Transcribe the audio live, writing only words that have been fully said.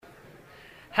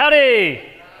Howdy!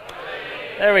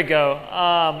 There we go.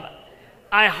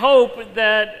 I hope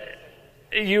that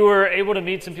you were able to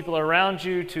meet some people around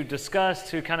you to discuss,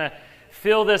 to kind of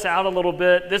fill this out a little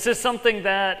bit. This is something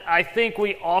that I think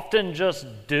we often just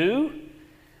do,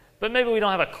 but maybe we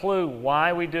don't have a clue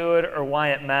why we do it or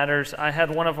why it matters. I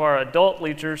had one of our adult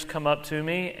leaders come up to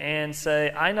me and say,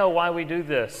 I know why we do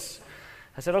this.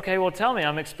 I said, okay, well, tell me.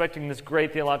 I'm expecting this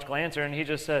great theological answer. And he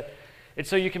just said, it's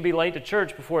so you can be late to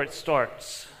church before it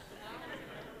starts.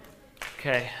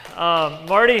 Okay.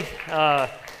 Marty,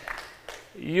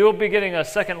 you'll be getting a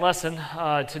second lesson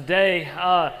today.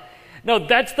 No,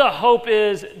 that's the hope,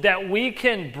 is that we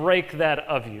can break that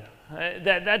of you.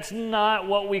 That's not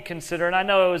what we consider. And I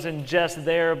know it was in jest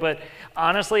there, but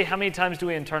honestly, how many times do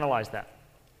we internalize that?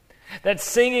 That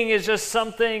singing is just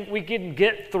something we can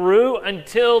get through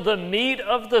until the meat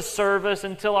of the service,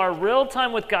 until our real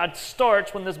time with God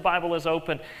starts when this Bible is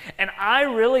open. And I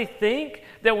really think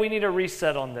that we need a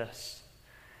reset on this.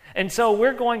 And so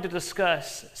we're going to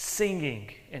discuss singing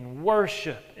and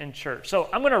worship in church. So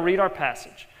I'm going to read our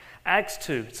passage. Acts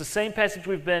 2. It's the same passage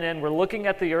we've been in. We're looking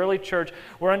at the early church.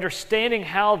 We're understanding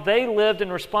how they lived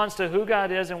in response to who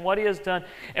God is and what He has done.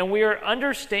 And we are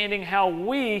understanding how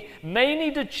we may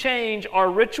need to change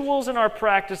our rituals and our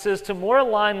practices to more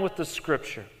align with the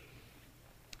Scripture.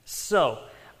 So,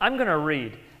 I'm going to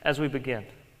read as we begin.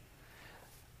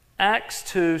 Acts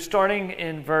 2, starting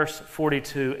in verse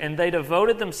 42. And they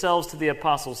devoted themselves to the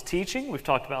apostles' teaching. We've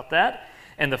talked about that.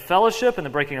 And the fellowship and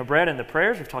the breaking of bread and the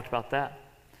prayers. We've talked about that.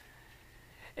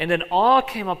 And an awe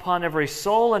came upon every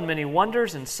soul, and many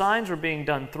wonders and signs were being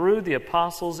done through the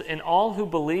apostles. And all who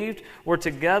believed were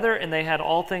together, and they had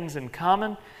all things in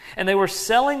common. And they were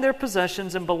selling their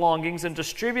possessions and belongings and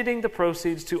distributing the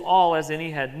proceeds to all as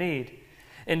any had need.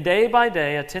 And day by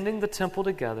day, attending the temple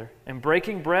together and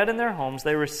breaking bread in their homes,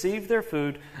 they received their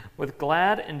food with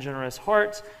glad and generous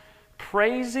hearts,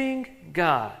 praising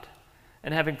God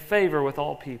and having favor with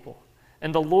all people.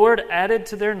 And the Lord added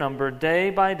to their number day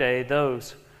by day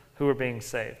those who were being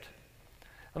saved.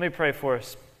 Let me pray for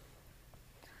us.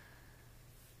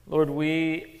 Lord,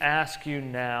 we ask you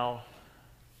now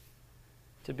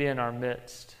to be in our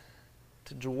midst,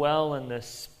 to dwell in this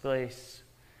space,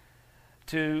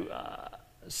 to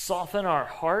soften our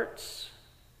hearts,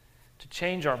 to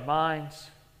change our minds,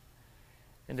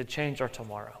 and to change our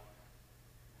tomorrow.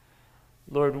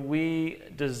 Lord, we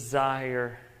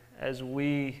desire, as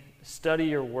we study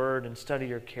your word and study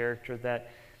your character,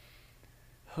 that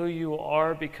who you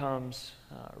are becomes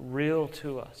real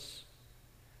to us.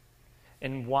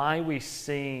 And why we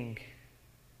sing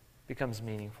becomes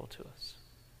meaningful to us.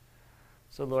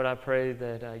 So Lord, I pray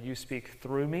that you speak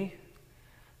through me,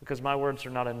 because my words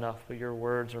are not enough, but your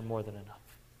words are more than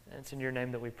enough. And it's in your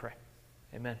name that we pray.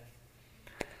 Amen.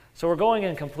 So we're going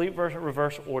in complete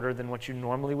reverse order than what you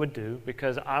normally would do,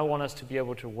 because I want us to be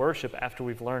able to worship after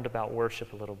we've learned about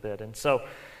worship a little bit. And so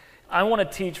I want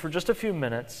to teach for just a few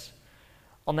minutes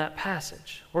on that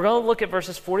passage. We're going to look at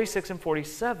verses 46 and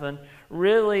 47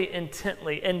 really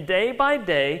intently. And day by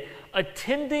day,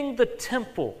 attending the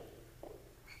temple.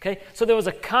 Okay, so there was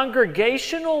a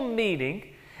congregational meeting.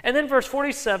 And then verse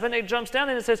 47, it jumps down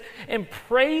and it says, and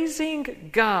praising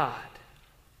God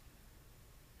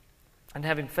and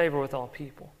having favor with all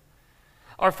people.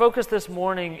 Our focus this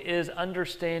morning is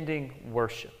understanding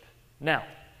worship. Now,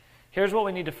 here's what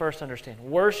we need to first understand.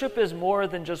 Worship is more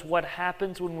than just what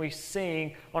happens when we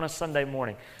sing on a Sunday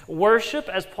morning. Worship,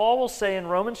 as Paul will say in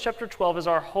Romans chapter 12, is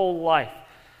our whole life.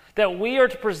 That we are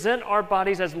to present our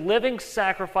bodies as living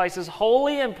sacrifices,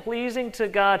 holy and pleasing to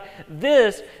God.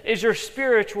 This is your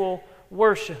spiritual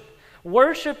worship.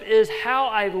 Worship is how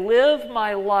I live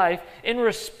my life in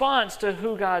response to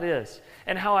who God is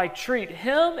and how I treat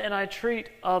Him and I treat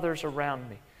others around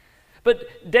me.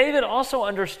 But David also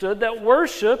understood that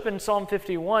worship in Psalm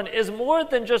 51 is more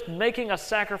than just making a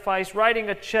sacrifice,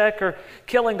 writing a check, or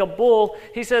killing a bull.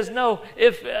 He says, no,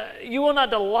 if you will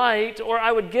not delight, or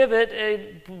I would give it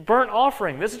a burnt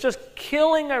offering. This is just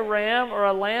killing a ram or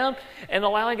a lamb and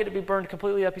allowing it to be burned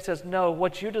completely up. He says, no,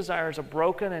 what you desire is a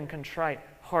broken and contrite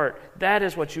heart. That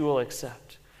is what you will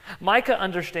accept. Micah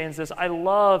understands this. I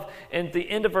love in the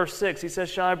end of verse 6, he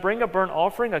says, shall I bring a burnt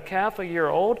offering, a calf a year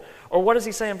old? Or what does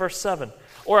he say in verse 7?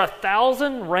 Or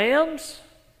 1,000 rams?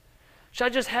 Should I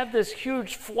just have this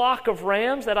huge flock of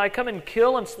rams that I come and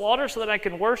kill and slaughter so that I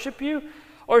can worship you?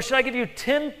 Or should I give you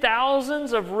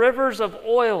 10,000s of rivers of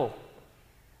oil?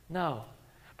 No.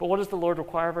 But what does the Lord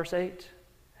require, verse 8?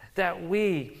 That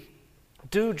we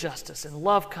do justice and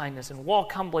love kindness and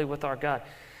walk humbly with our God.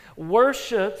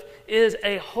 Worship is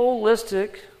a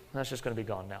holistic, that's just going to be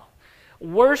gone now.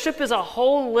 Worship is a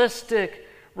holistic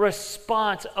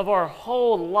response of our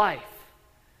whole life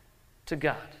to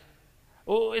God.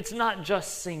 Well, it's not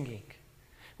just singing.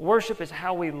 Worship is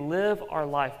how we live our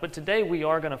life. But today we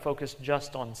are going to focus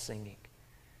just on singing.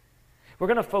 We're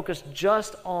going to focus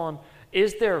just on,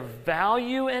 is there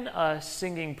value in us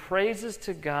singing praises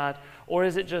to God, or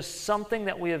is it just something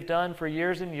that we have done for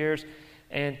years and years,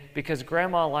 and because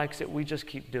Grandma likes it, we just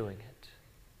keep doing it?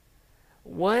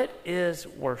 What is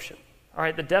worship? All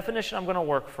right, the definition I'm going to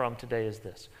work from today is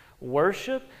this.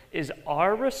 Worship is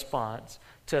our response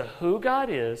to who God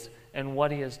is and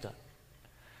what He has done.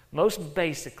 Most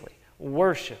basically,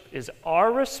 worship is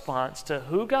our response to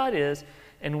who God is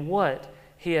and what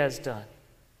He has done.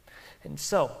 And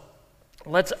so,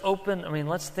 let's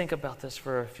think about this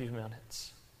for a few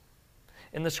minutes.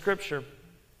 In the Scripture,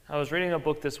 I was reading a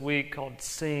book this week called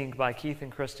Sing by Keith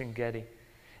and Kristen Getty.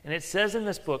 And it says in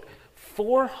this book,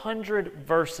 400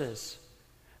 verses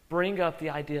bring up the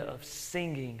idea of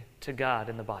singing to God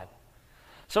in the Bible.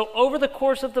 So over the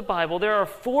course of the Bible, there are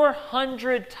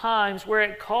 400 times where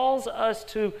it calls us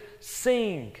to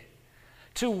sing,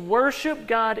 to worship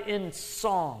God in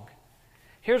song.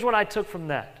 Here's what I took from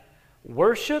that.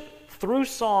 Worship through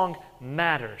song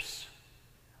matters,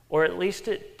 or at least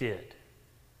it did.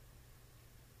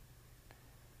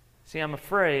 See, I'm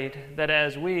afraid that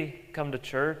as we come to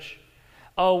church,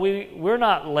 we're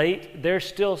not late, they're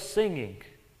still singing.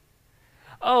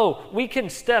 We can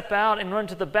step out and run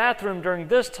to the bathroom during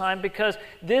this time because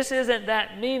this isn't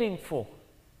that meaningful.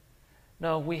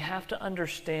 No, we have to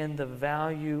understand the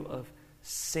value of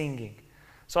singing.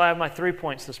 So I have my 3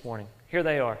 points this morning. Here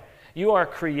they are. You are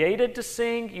created to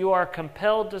sing, you are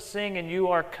compelled to sing, and you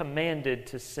are commanded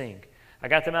to sing. I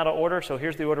got them out of order, so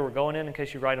here's the order we're going in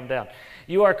case you write them down.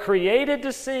 You are created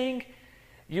to sing,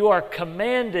 you are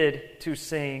commanded to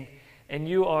sing, and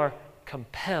you are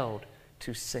compelled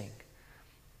to sing.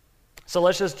 So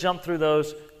let's just jump through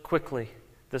those quickly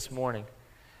this morning.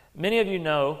 Many of you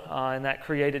know, in that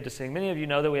created to sing, many of you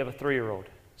know that we have a 3-year-old.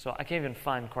 So I can't even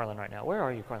find Carlin right now. Where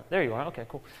are you, Carlin? There you are. Okay,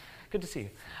 cool. Good to see you.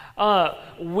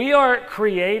 We are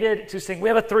created to sing. We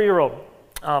have a 3-year-old.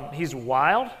 He's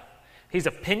wild. He's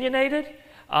opinionated.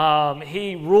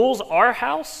 He rules our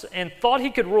house and thought he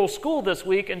could rule school this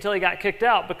week until he got kicked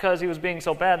out because he was being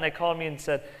so bad. And they called me and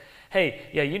said, hey,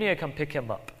 you need to come pick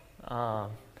him up.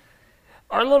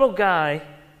 Our little guy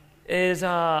is,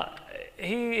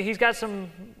 he's got some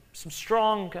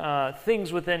strong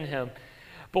things within him.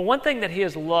 But one thing that he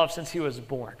has loved since he was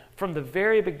born, from the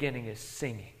very beginning, is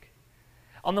singing.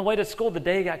 On the way to school, the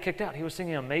day he got kicked out, he was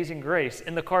singing Amazing Grace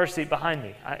in the car seat behind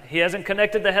me. He hasn't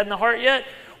connected the head and the heart yet.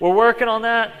 We're working on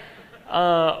that.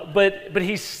 But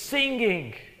he's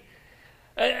singing.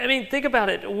 I mean, think about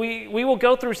it. We will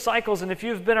go through cycles, and if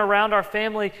you've been around our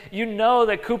family, you know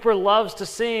that Cooper loves to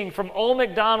sing from Old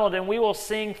MacDonald, and we will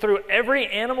sing through every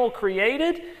animal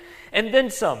created, and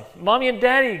then some. Mommy and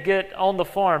Daddy get on the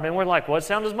farm, and we're like, what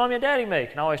sound does Mommy and Daddy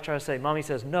make? And I always try to say, Mommy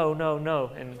says, no, no,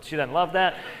 no, and she doesn't love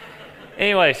that.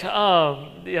 Anyways,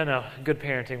 good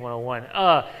parenting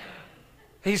 101.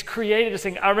 He's created to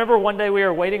sing. I remember one day we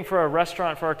were waiting for a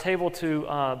restaurant for our table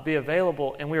to be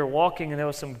available, and we were walking, and there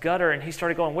was some gutter, and he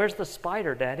started going, where's the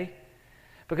spider, Daddy?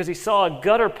 Because he saw a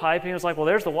gutter pipe, and he was like, well,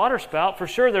 there's the water spout. For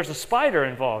sure there's a spider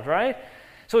involved, right?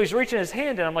 So he's reaching his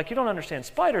hand, and I'm like, you don't understand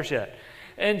spiders yet.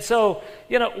 And so,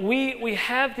 we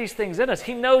have these things in us.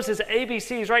 He knows his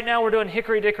ABCs. Right now we're doing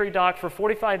Hickory Dickory Dock for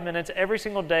 45 minutes every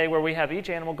single day where we have each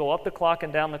animal go up the clock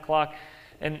and down the clock,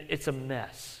 and it's a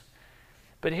mess.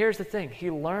 But here's the thing. He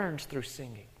learns through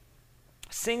singing.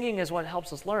 Singing is what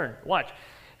helps us learn. Watch.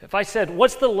 If I said,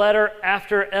 what's the letter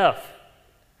after F?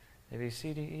 A, B,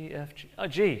 C, D, E, F, G.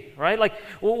 G, right? Like,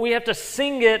 we have to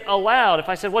sing it aloud. If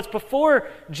I said, what's before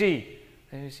G?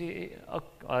 That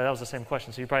was the same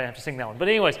question, so you probably have to sing that one. But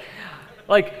anyways,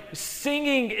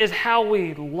 singing is how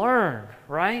we learn,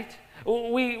 right?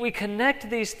 We connect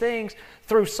these things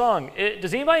through song.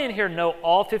 Does anybody in here know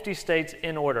all 50 states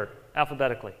in order,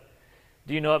 alphabetically?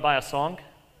 Do you know it by a song?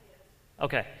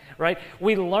 Okay, right?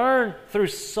 We learn through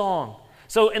song.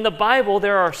 So in the Bible,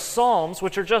 there are psalms,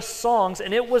 which are just songs,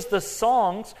 and it was the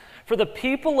songs for the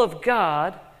people of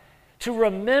God to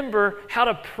remember how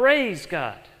to praise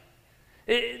God.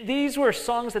 These were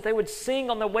songs that they would sing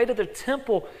on the way to the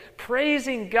temple,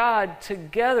 praising God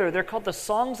together. They're called the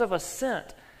Songs of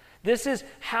Ascent. This is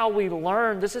how we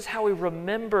learn. This is how we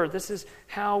remember. This is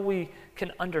how we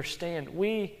can understand.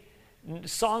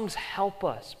 Songs help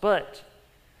us. But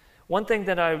one thing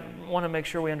that I want to make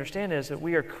sure we understand is that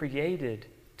we are created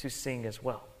to sing as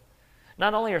well.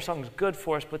 Not only are songs good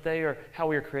for us, but they are how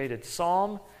we are created.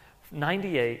 Psalm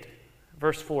 98,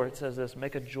 verse 4, it says this,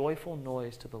 make a joyful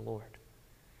noise to the Lord.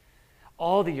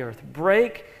 all the earth.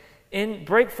 Break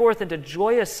forth into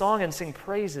joyous song and sing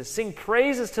praises. Sing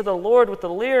praises to the Lord with the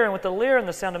lyre and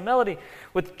the sound of melody,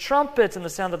 with trumpets and the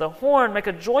sound of the horn. Make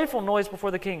a joyful noise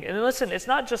before the King. And listen, it's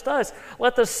not just us.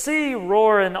 Let the sea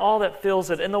roar and all that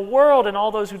fills it, and the world and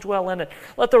all those who dwell in it.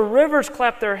 Let the rivers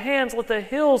clap their hands. Let the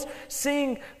hills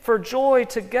sing for joy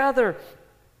together.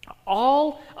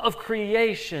 All of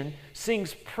creation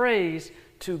sings praise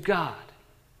to God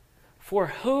for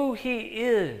who He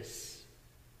is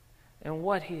and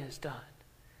what He has done.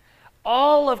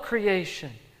 All of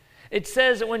creation. It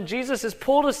says that when Jesus is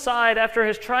pulled aside after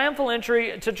His triumphal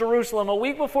entry to Jerusalem, a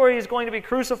week before He is going to be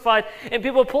crucified, and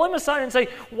people pull Him aside and say,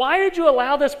 why did you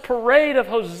allow this parade of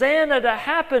Hosanna to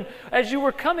happen as you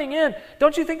were coming in?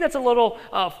 Don't you think that's a little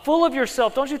full of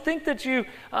yourself? Don't you think that you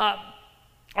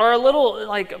are a little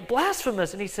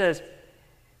blasphemous? And He says,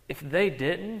 if they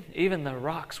didn't, even the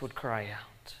rocks would cry out.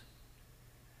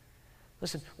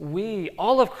 Listen,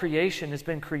 all of creation has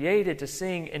been created to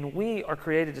sing, and we are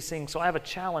created to sing. So I have a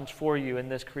challenge for you in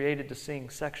this created to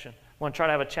sing section. I want to try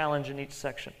to have a challenge in each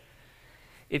section.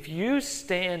 If you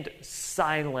stand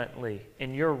silently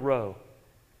in your row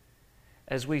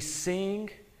as we sing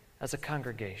as a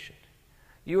congregation,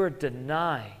 you are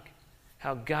denying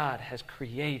how God has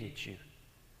created you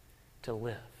to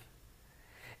live.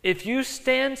 If you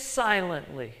stand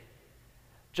silently,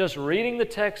 just reading the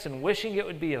text and wishing it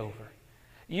would be over,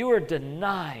 you are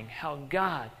denying how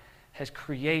God has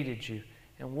created you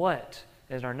and what,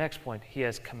 as our next point, He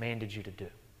has commanded you to do.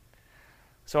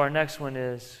 So our next one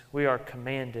is, we are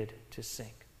commanded to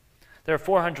sing. There are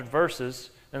 400 verses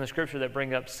in the Scripture that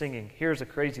bring up singing. Here's a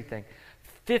crazy thing.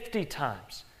 50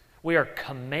 times we are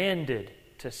commanded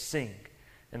to sing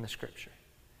in the Scripture.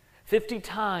 50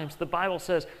 times the Bible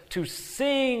says to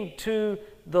sing to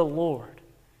the Lord.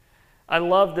 I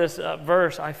love this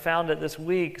verse. I found it this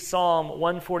week. Psalm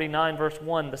 149, verse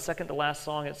 1, the second to last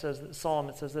song. It says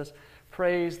this: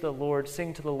 praise the Lord,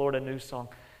 sing to the Lord a new song,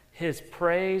 His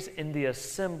praise in the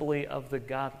assembly of the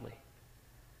godly.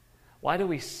 Why do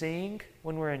we sing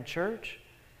when we're in church?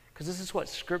 Because this is what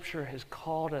Scripture has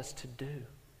called us to do.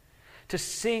 To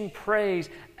sing praise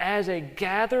as a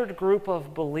gathered group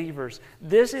of believers.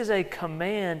 This is a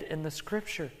command in the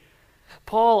Scripture.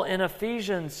 Paul in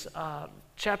Ephesians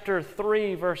chapter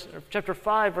 5,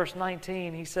 verse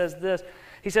 19, he says this.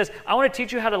 He says, I want to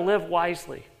teach you how to live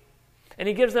wisely. And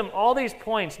he gives them all these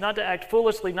points, not to act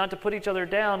foolishly, not to put each other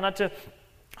down, not to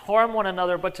harm one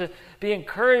another, but to be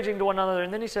encouraging to one another.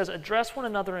 And then he says, address one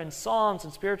another in psalms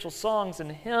and spiritual songs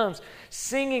and hymns,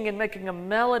 singing and making a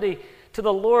melody to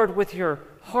the Lord with your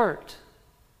heart.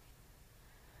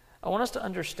 I want us to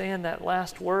understand that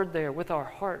last word there, with our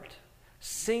heart.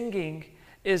 Singing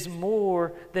is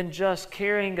more than just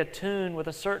carrying a tune with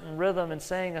a certain rhythm and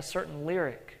saying a certain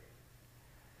lyric.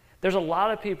 There's a lot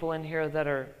of people in here that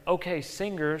are okay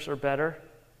singers or better,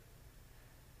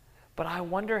 but I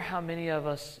wonder how many of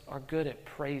us are good at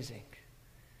praising,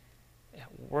 at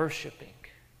worshiping.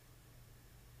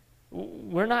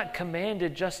 We're not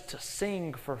commanded just to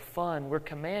sing for fun. We're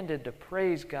commanded to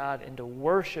praise God and to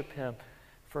worship Him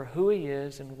for who He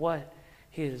is and what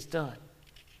He has done.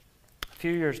 A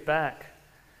few years back,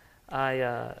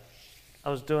 I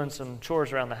was doing some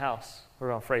chores around the house. We're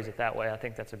going to phrase it that way. I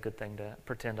think that's a good thing to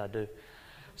pretend I do.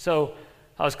 So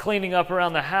I was cleaning up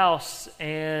around the house,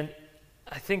 and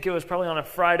I think it was probably on a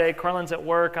Friday. Carlin's at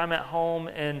work, I'm at home,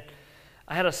 and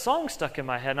I had a song stuck in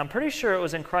my head, and I'm pretty sure it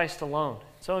was In Christ Alone.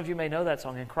 Some of you may know that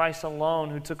song, In Christ Alone,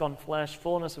 who took on flesh,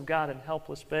 fullness of God and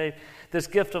helpless babe, this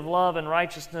gift of love and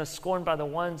righteousness, scorned by the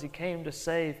ones He came to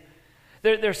save.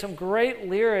 There's some great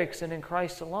lyrics in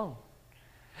Christ Alone.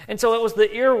 And so it was the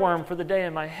earworm for the day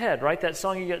in my head, right? That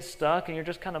song you get stuck and you're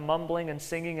just kind of mumbling and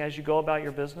singing as you go about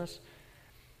your business.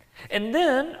 And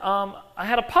then I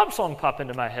had a pop song pop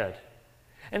into my head.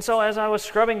 And so as I was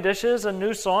scrubbing dishes, a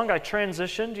new song, I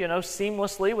transitioned,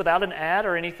 seamlessly without an ad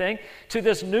or anything, to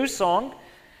this new song.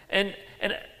 And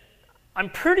I'm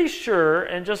pretty sure,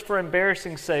 and just for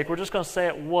embarrassing sake, we're just going to say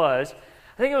it was,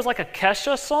 I think it was like a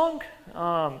Kesha song.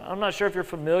 I'm not sure if you're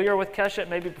familiar with Kesha,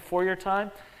 maybe before your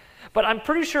time. But I'm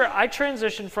pretty sure I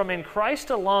transitioned from In Christ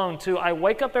Alone to I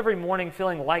wake up every morning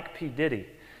feeling like P. Diddy.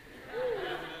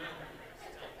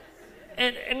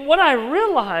 And what I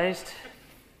realized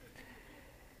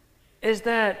is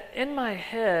that in my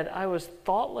head I was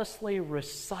thoughtlessly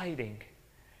reciting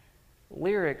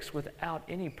lyrics without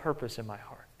any purpose in my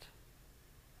heart.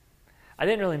 I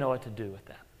didn't really know what to do with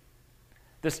that.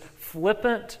 This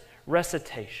flippant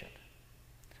recitation.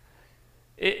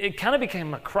 It kind of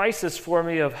became a crisis for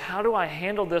me of how do I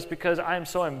handle this, because I am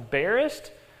so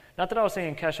embarrassed Not that I was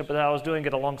singing Kesha, but that I was doing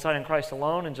it alongside In Christ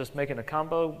Alone and just making a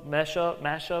combo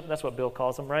mashup. That's what Bill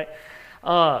calls them, right?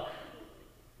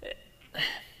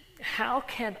 How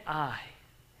can I,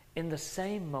 in the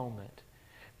same moment,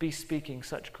 be speaking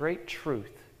such great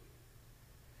truth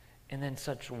and then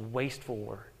such wasteful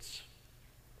words?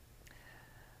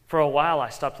 For a while, I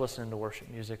stopped listening to worship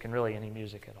music and really any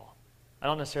music at all. I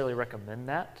don't necessarily recommend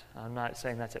that. I'm not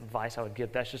saying that's advice I would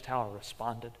give. That's just how I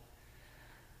responded.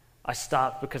 I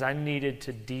stopped because I needed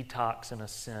to detox, in a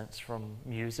sense, from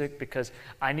music, because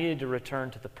I needed to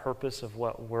return to the purpose of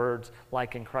what words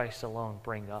like In Christ Alone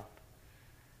bring up.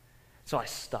 So I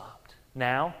stopped.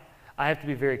 Now, I have to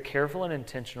be very careful and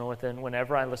intentional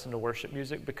whenever I listen to worship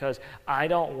music, because I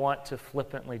don't want to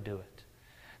flippantly do it.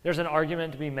 There's an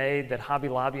argument to be made that Hobby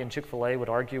Lobby and Chick-fil-A would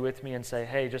argue with me and say,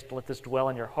 hey, just let this dwell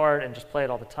in your heart and just play it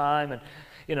all the time, and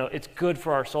it's good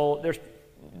for our soul.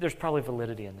 There's probably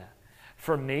validity in that.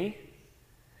 For me,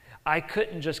 I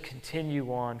couldn't just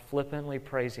continue on flippantly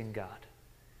praising God,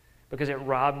 because it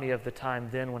robbed me of the time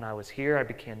then when I was here. I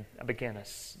began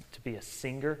to be a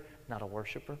singer, not a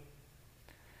worshiper.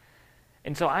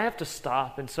 And so I have to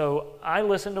stop. And so I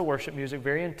listen to worship music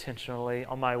very intentionally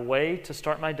on my way to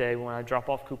start my day when I drop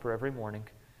off Cooper every morning.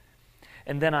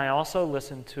 And then I also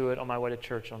listen to it on my way to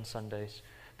church on Sundays,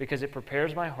 because it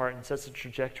prepares my heart and sets the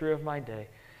trajectory of my day.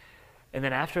 And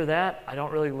then after that, I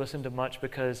don't really listen to much,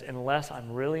 because unless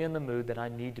I'm really in the mood that I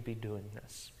need to be doing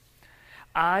this.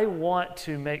 I want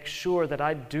to make sure that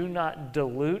I do not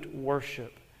dilute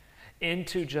worship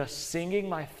into just singing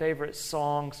my favorite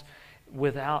songs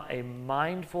without a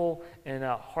mindful and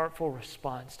a heartful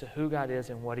response to who God is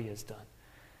and what He has done.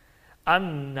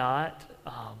 I'm not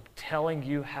telling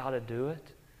you how to do it.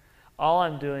 All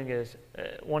I'm doing is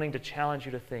wanting to challenge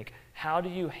you to think, how do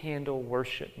you handle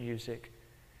worship music?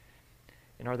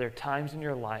 And are there times in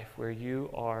your life where you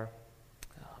are,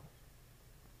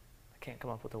 I can't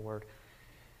come up with a word,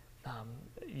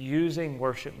 using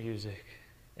worship music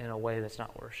in a way that's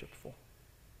not worshipful?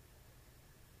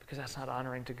 Because that's not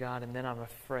honoring to God, and then I'm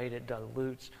afraid it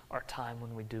dilutes our time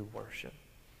when we do worship.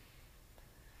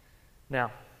 Now,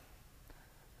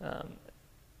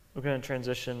 we're going to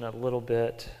transition a little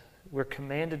bit. We're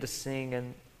commanded to sing,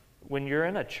 and when you're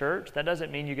in a church, that doesn't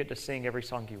mean you get to sing every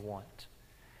song you want.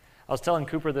 I was telling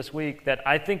Cooper this week that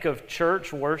I think of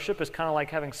church worship as kind of like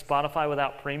having Spotify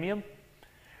without premium,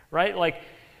 right? Like,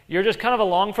 you're just kind of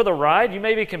along for the ride. You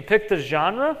maybe can pick the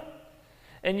genre,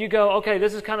 and you go, okay,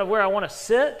 this is kind of where I want to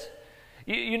sit.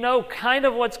 You know kind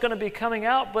of what's going to be coming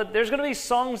out, but there's going to be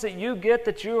songs that you get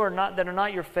that are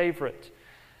not your favorite.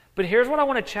 But here's what I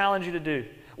want to challenge you to do.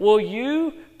 Will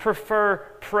you prefer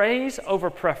praise over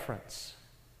preference?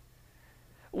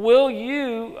 Will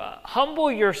you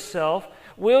humble yourself?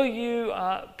 Will you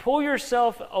pull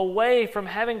yourself away from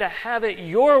having to have it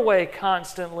your way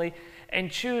constantly and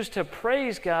choose to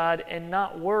praise God and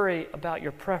not worry about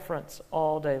your preference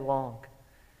all day long?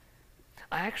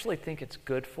 I actually think it's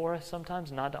good for us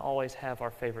sometimes not to always have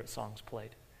our favorite songs played.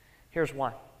 Here's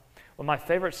why. When my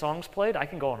favorite song's played, I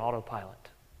can go on autopilot.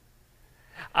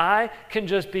 I can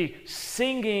just be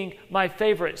singing my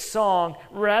favorite song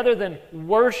rather than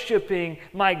worshiping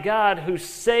my God who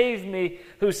saved me,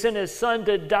 who sent His Son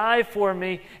to die for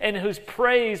me, and whose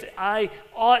praise I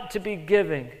ought to be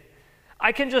giving.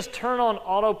 I can just turn on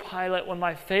autopilot when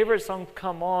my favorite songs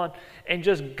come on and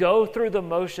just go through the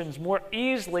motions more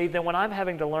easily than when I'm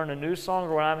having to learn a new song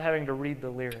or when I'm having to read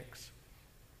the lyrics.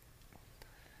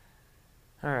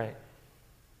 All right.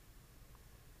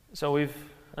 So we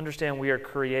are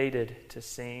created to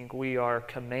sing, we are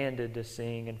commanded to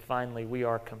sing, and finally we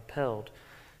are compelled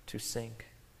to sing.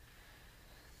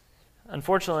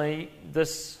 Unfortunately,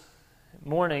 this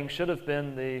morning should have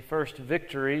been the first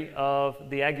victory of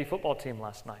the Aggie football team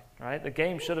last night, right? The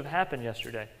game should have happened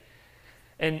yesterday.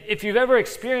 And if you've ever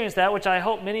experienced that, which I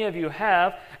hope many of you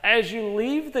have, as you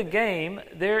leave the game,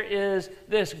 there is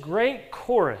this great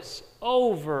chorus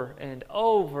over and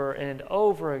over and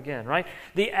over again, right?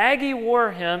 The Aggie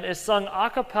War Hymn is sung a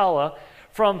cappella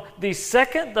from the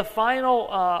second the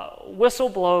final whistle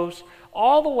blows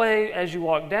all the way as you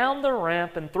walk down the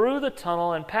ramp and through the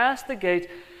tunnel and past the gates.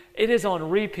 It is on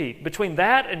repeat. Between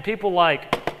that and people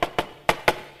like,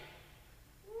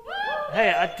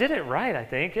 hey, I did it right, I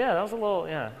think. Yeah, that was a little,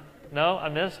 yeah. No, I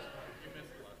missed? You missed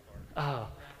the last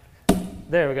part. Oh,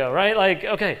 there we go, right? Like,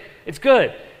 okay, it's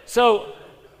good. So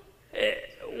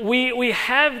we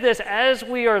have this as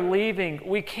we are leaving,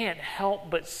 we can't help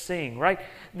but sing, right?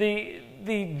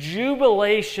 The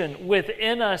jubilation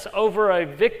within us over a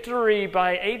victory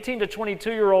by 18 to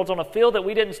 22-year-olds on a field that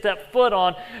we didn't step foot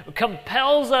on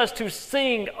compels us to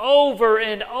sing over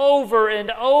and over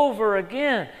and over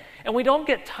again. And we don't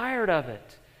get tired of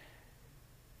it.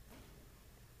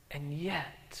 And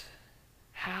yet,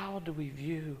 how do we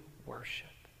view worship?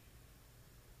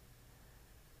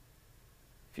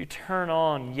 If you turn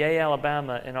on Yay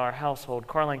Alabama in our household,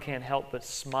 Carlin can't help but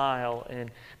smile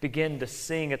and begin to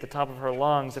sing at the top of her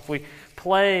lungs. If we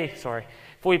play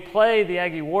the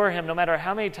Aggie War Hymn, no matter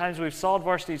how many times we've sawed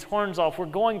Varsity's horns off, we're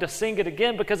going to sing it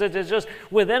again because it is just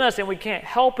within us and we can't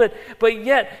help it. But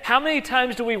yet, how many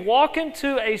times do we walk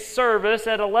into a service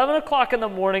at 11 o'clock in the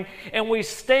morning and we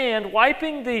stand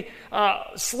wiping the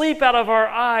sleep out of our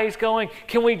eyes going,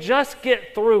 can we just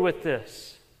get through with this?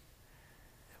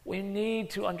 We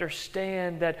need to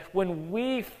understand that when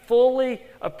we fully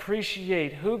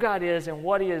appreciate who God is and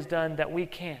what He has done, that we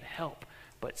can't help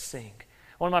but sing.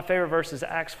 One of my favorite verses,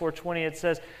 Acts 4:20, it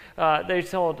says, they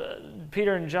told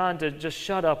Peter and John to just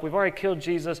shut up. We've already killed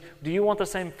Jesus. Do you want the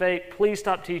same fate? Please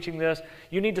stop teaching this.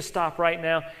 You need to stop right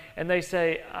now. And they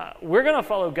say, we're going to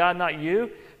follow God, not you.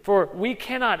 For we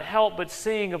cannot help but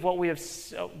speak of what we have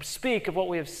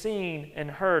seen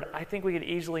and heard. I think we could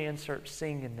easily insert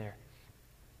sing in there.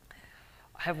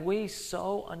 Have we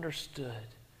so understood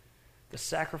the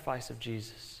sacrifice of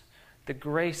Jesus, the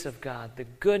grace of God, the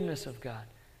goodness of God,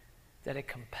 that it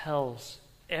compels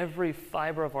every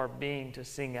fiber of our being to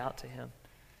sing out to Him?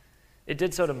 It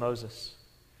did so to Moses.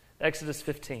 Exodus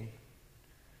 15.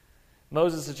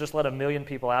 Moses has just led 1 million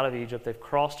people out of Egypt. They've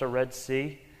crossed a Red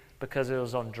Sea because it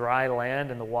was on dry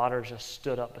land and the water just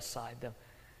stood up beside them.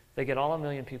 They get all 1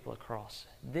 million people across.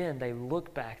 Then they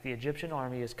look back. The Egyptian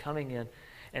army is coming in.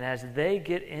 And as they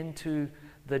get into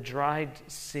the dried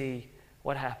sea,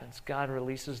 what happens? God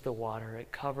releases the water.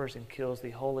 It covers and kills the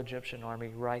whole Egyptian army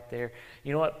right there.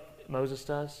 You know what Moses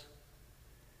does?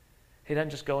 He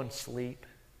doesn't just go and sleep.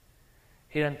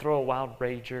 He doesn't throw a wild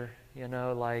rager,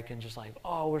 and just like,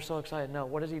 oh, we're so excited. No,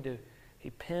 what does he do? He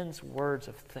pens words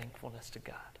of thankfulness to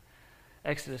God.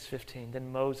 Exodus 15,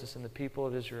 then Moses and the people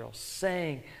of Israel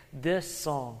sang this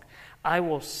song, I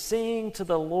will sing to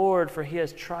the Lord, for He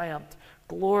has triumphed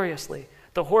gloriously.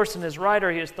 The horse and his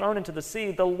rider He has thrown into the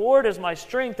sea. The Lord is my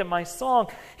strength and my song.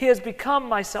 He has become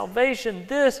my salvation.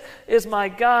 This is my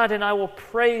God, and I will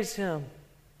praise Him.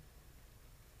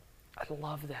 I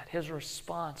love that. His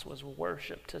response was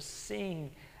worship, to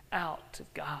sing out to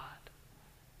God.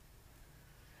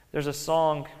 There's a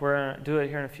song, we're going to do it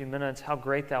here in a few minutes, How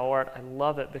Great Thou Art. I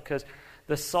love it because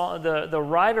the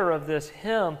writer of this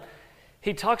hymn,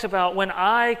 he talks about when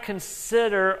I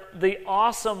consider the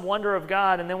awesome wonder of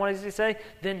God, and then what does he say?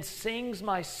 Then sings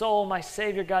my soul, my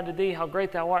Savior God, to Thee, how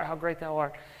great Thou art, how great Thou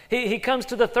art. He comes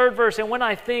to the third verse, and when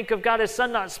I think of God, His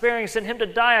Son not sparing, sent Him to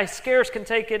die, I scarce can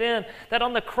take it in, that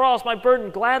on the cross my burden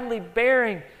gladly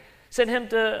bearing, sent Him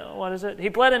to, He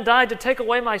bled and died to take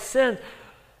away my sins.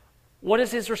 What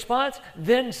is His response?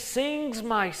 Then sings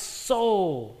my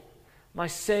soul, my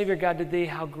Savior God, to Thee,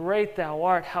 how great Thou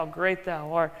art, how great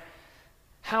Thou art.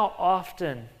 How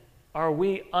often are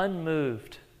we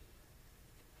unmoved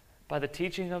by the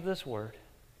teaching of this word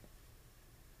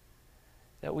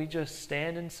that we just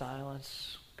stand in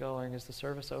silence going, is the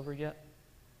service over yet?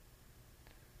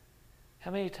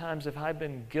 How many times have I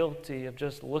been guilty of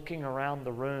just looking around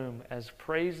the room as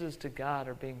praises to God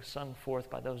are being sung forth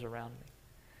by those around me?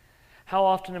 How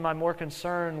often am I more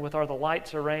concerned with, are the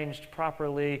lights arranged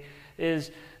properly?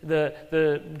 Is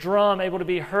the drum able to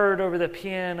be heard over the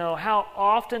piano? How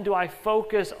often do I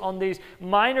focus on these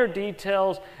minor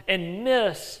details and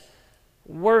miss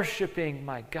worshiping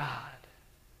my God?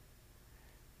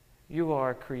 You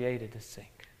are created to sing,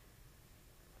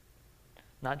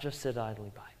 not just sit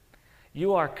idly by.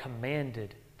 You are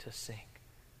commanded to sing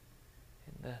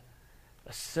in the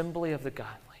assembly of the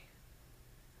godly.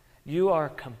 You are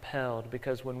compelled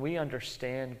because when we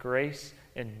understand grace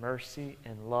and mercy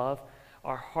and love,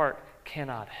 our heart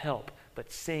cannot help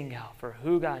but sing out for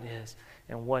who God is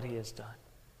and what He has done.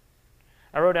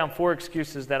 I wrote down 4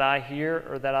 excuses that I hear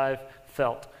or that I've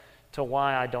felt to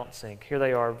why I don't sing. Here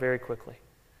they are very quickly.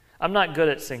 I'm not good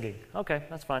at singing. Okay,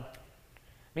 that's fine.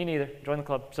 Me neither. Join the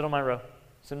club. Sit on my row.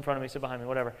 Sit in front of me. Sit behind me.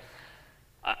 Whatever.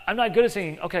 I'm not good at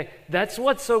singing. Okay, that's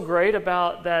what's so great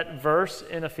about that verse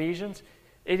in Ephesians.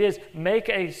 It is make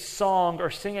a song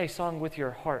or sing a song with your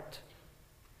heart.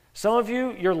 Some of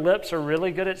you, your lips are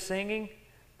really good at singing,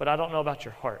 but I don't know about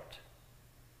your heart.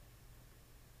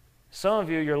 Some of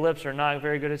you, your lips are not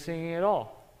very good at singing at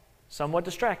all. Somewhat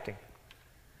distracting.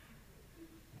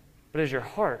 But is your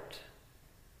heart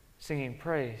singing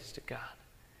praise to God?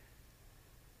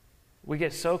 We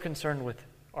get so concerned with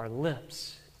our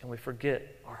lips and we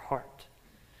forget our heart.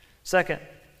 Second,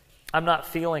 I'm not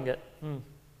feeling it.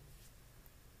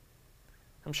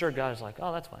 I'm sure God is like,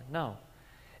 oh, that's fine. No.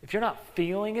 if you're not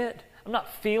feeling it, I'm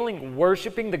not feeling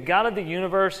worshiping the God of the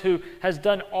universe who has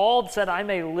done all that I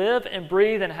may live and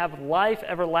breathe and have life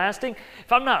everlasting.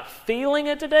 If I'm not feeling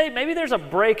it today, maybe there's a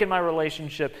break in my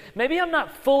relationship. Maybe I'm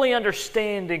not fully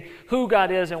understanding who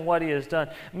God is and what He has done.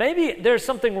 Maybe there's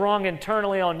something wrong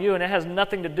internally on you and it has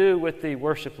nothing to do with the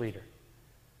worship leader.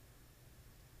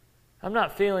 I'm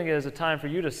not feeling it as a time for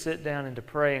you to sit down and to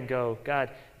pray and go,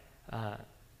 God,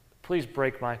 please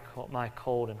break my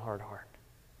cold and hard heart.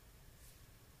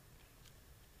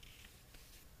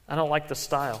 I don't like the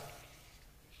style.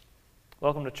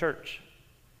 Welcome to church.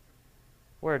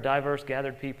 We're a diverse,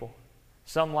 gathered people.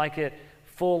 Some like it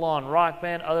full-on rock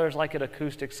band. Others like it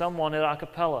acoustic. Some want it a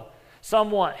cappella.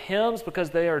 Some want hymns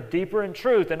because they are deeper in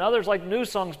truth. And others like new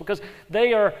songs because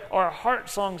they are heart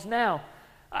songs now.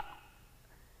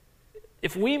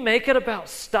 If we make it about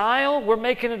style, we're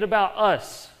making it about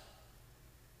us.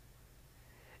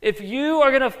 If you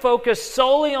are going to focus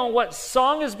solely on what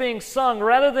song is being sung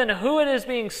rather than who it is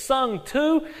being sung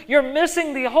to, you're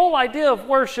missing the whole idea of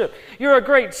worship. You're a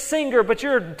great singer, but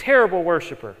you're a terrible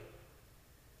worshiper.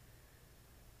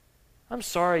 I'm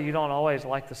sorry you don't always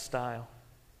like the style.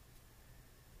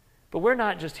 But we're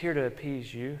not just here to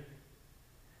appease you.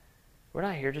 We're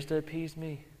not here just to appease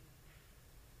me.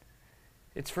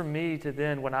 It's for me to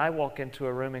then, when I walk into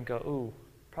a room and go, ooh,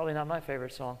 probably not my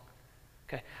favorite song.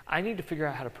 Okay, I need to figure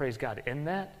out how to praise God in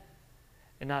that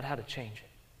and not how to change it.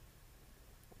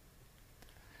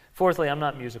 Fourthly, I'm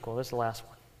not musical. This is the last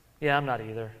one. Yeah, I'm not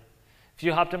either. If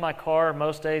you hopped in my car,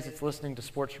 most days it's listening to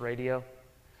sports radio.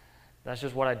 That's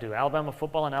just what I do. Alabama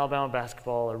football and Alabama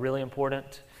basketball are really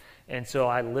important, and so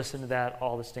I listen to that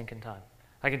all the stinking time.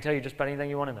 I can tell you just about anything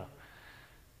you want to know.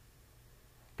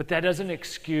 But that doesn't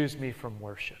excuse me from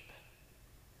worship.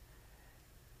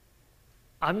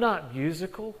 I'm not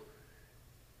musical.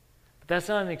 That's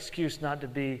not an excuse not to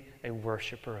be a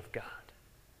worshiper of God.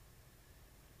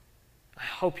 I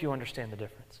hope you understand the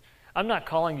difference. I'm not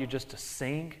calling you just to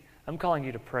sing. I'm calling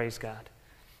you to praise God.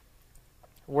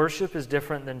 Worship is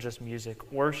different than just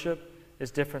music. Worship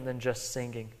is different than just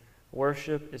singing.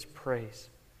 Worship is praise.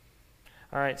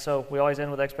 All right, so we always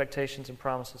end with expectations and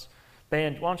promises.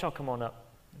 Band, why don't y'all come on up?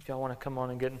 If y'all want to come on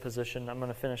and get in position, I'm going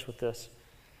to finish with this.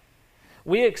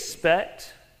 We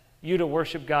expect you to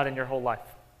worship God in your whole life.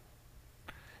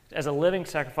 As a living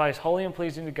sacrifice, holy and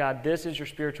pleasing to God, this is your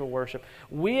spiritual worship.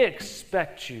 We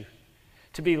expect you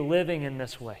to be living in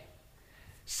this way,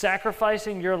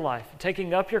 sacrificing your life,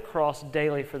 taking up your cross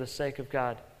daily for the sake of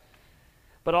God.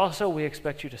 But also we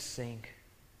expect you to sing.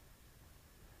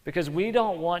 Because we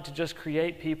don't want to just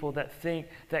create people that think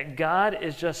that God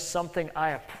is just something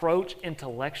I approach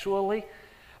intellectually,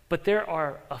 but there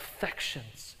are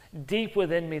affections deep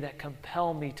within me that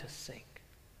compel me to sing.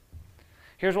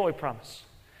 Here's what we promise.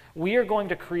 We are going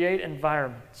to create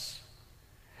environments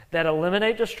that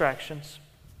eliminate distractions,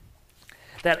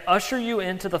 that usher you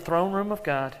into the throne room of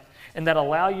God, and that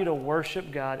allow you to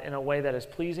worship God in a way that is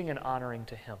pleasing and honoring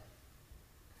to Him.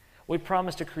 We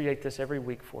promise to create this every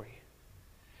week for you.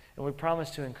 And we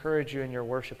promise to encourage you in your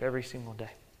worship every single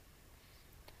day.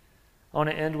 I want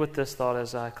to end with this thought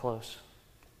as I close.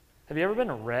 Have you ever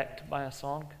been wrecked by a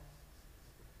song?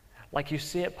 Like you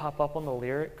see it pop up on the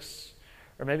lyrics,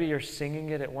 or maybe you're singing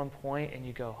it at one point and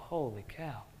you go, holy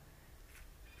cow,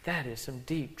 that is some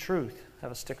deep truth. I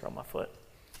have a sticker on my foot.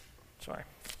 Sorry.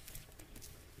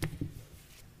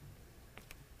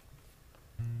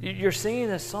 You're singing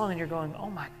this song and you're going, oh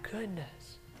my goodness.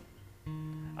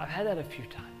 I've had that a few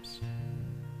times.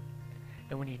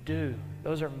 And when you do,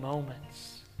 those are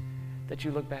moments that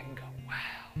you look back and go,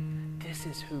 wow, this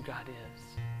is who God is.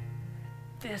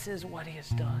 This is what He has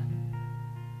done.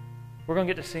 We're going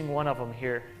to get to sing one of them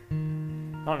here. I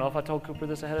don't know if I told Cooper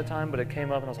this ahead of time, but it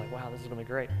came up and I was like, wow, this is going to be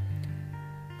great.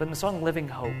 But in the song Living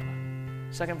Hope,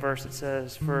 second verse, it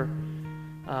says,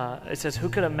 who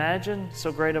could imagine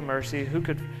so great a mercy?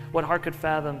 What heart could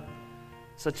fathom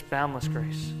such boundless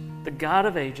grace? The God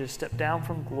of ages stepped down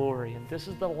from glory, and this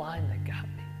is the line that got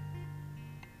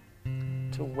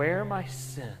me, to wear my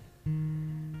sin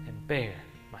and bear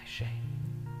my shame.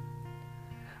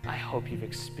 I hope you've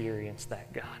experienced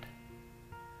that God.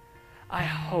 I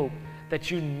hope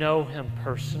that you know Him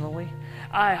personally.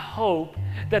 I hope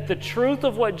that the truth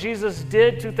of what Jesus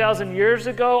did 2,000 years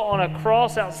ago on a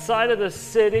cross outside of the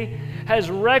city has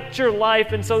wrecked your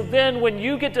life. And so then when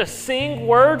you get to sing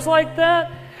words like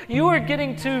that, you are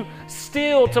getting to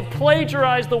steal, to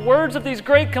plagiarize the words of these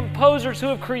great composers who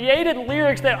have created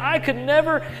lyrics that I could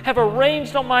never have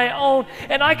arranged on my own.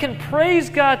 And I can praise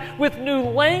God with new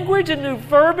language and new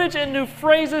verbiage and new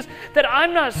phrases that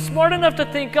I'm not smart enough to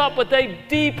think up, but they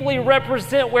deeply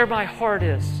represent where my heart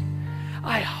is.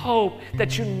 I hope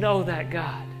that you know that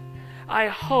God. I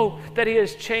hope that He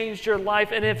has changed your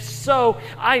life. And if so,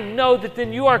 I know that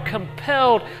then you are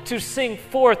compelled to sing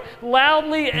forth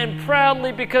loudly and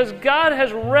proudly because God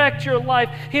has wrecked your life.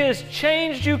 He has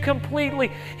changed you completely.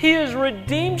 He has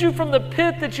redeemed you from the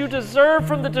pit that you deserve,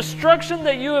 from the destruction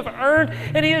that you have earned.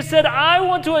 And He has said, I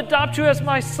want to adopt you as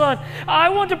my son. I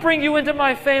want to bring you into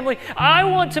my family. I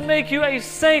want to make you a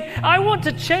saint. I want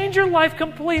to change your life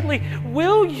completely.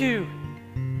 Will you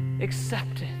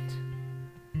accept it?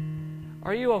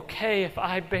 Are you okay if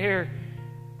I bear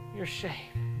your shame,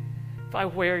 if I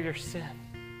wear your sin?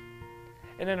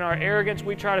 And in our arrogance,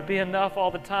 we try to be enough all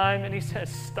the time, and He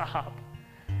says, stop.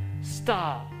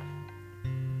 Stop.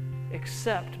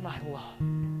 Accept my love.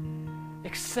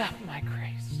 Accept my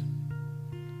grace.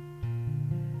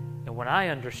 And when I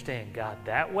understand God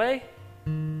that way,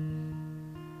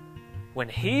 when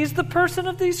He's the person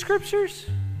of these scriptures,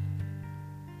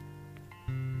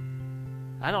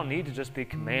 I don't need to just be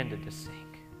commanded to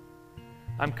sing.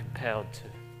 I'm compelled to.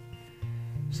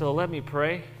 So let me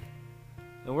pray,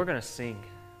 and we're going to sing.